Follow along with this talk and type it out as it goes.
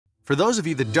For those of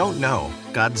you that don't know,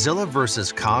 Godzilla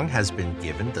vs. Kong has been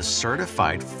given the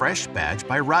certified fresh badge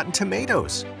by Rotten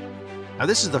Tomatoes. Now,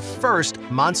 this is the first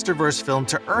MonsterVerse film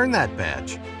to earn that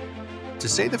badge. To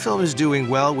say the film is doing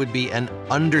well would be an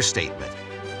understatement.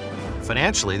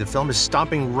 Financially, the film is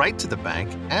stomping right to the bank,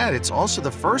 and it's also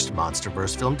the first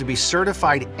MonsterVerse film to be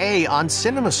certified A on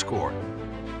CinemaScore.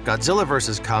 Godzilla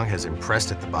vs. Kong has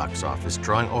impressed at the box office,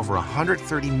 drawing over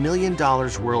 $130 million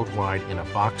worldwide in a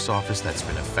box office that's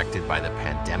been affected by the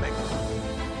pandemic.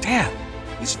 Damn,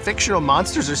 these fictional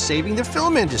monsters are saving the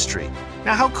film industry.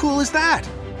 Now, how cool is that?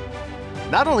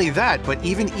 Not only that, but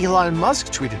even Elon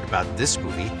Musk tweeted about this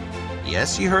movie.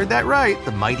 Yes, you heard that right,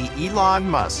 the mighty Elon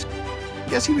Musk.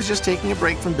 Guess he was just taking a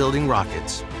break from building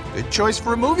rockets. Good choice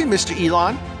for a movie, Mr.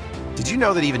 Elon. Did you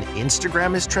know that even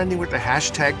Instagram is trending with the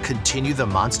hashtag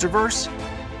 #ContinueTheMonsterverse?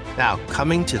 Now,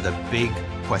 coming to the big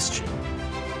question.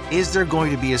 Is there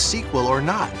going to be a sequel or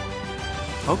not?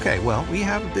 Okay, well, we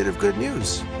have a bit of good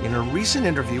news. In a recent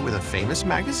interview with a famous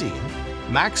magazine,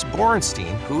 Max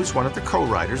Borenstein, who is one of the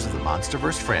co-writers of the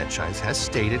MonsterVerse franchise, has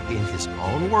stated in his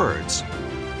own words,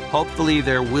 "Hopefully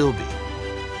there will be.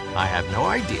 I have no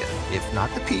idea, if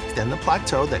not the peak, then the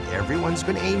plateau that everyone's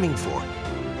been aiming for."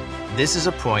 This is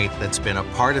a point that's been a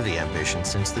part of the ambition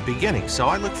since the beginning, so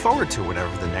I look forward to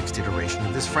whatever the next iteration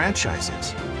of this franchise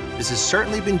is. This has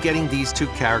certainly been getting these two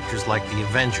characters like the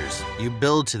Avengers. You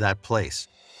build to that place.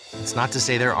 It's not to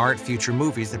say there aren't future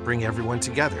movies that bring everyone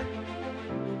together.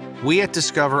 We at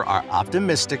Discover are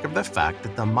optimistic of the fact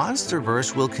that the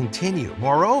MonsterVerse will continue.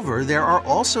 Moreover, there are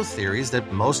also theories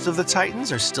that most of the Titans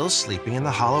are still sleeping in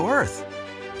the Hollow Earth.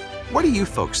 What do you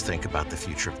folks think about the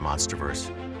future of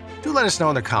MonsterVerse? Do let us know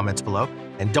in the comments below,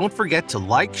 and don't forget to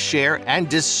like, share, and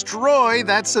destroy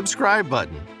that subscribe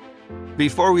button.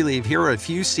 Before we leave, here are a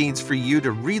few scenes for you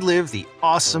to relive the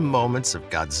awesome moments of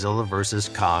Godzilla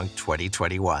vs. Kong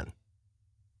 2021.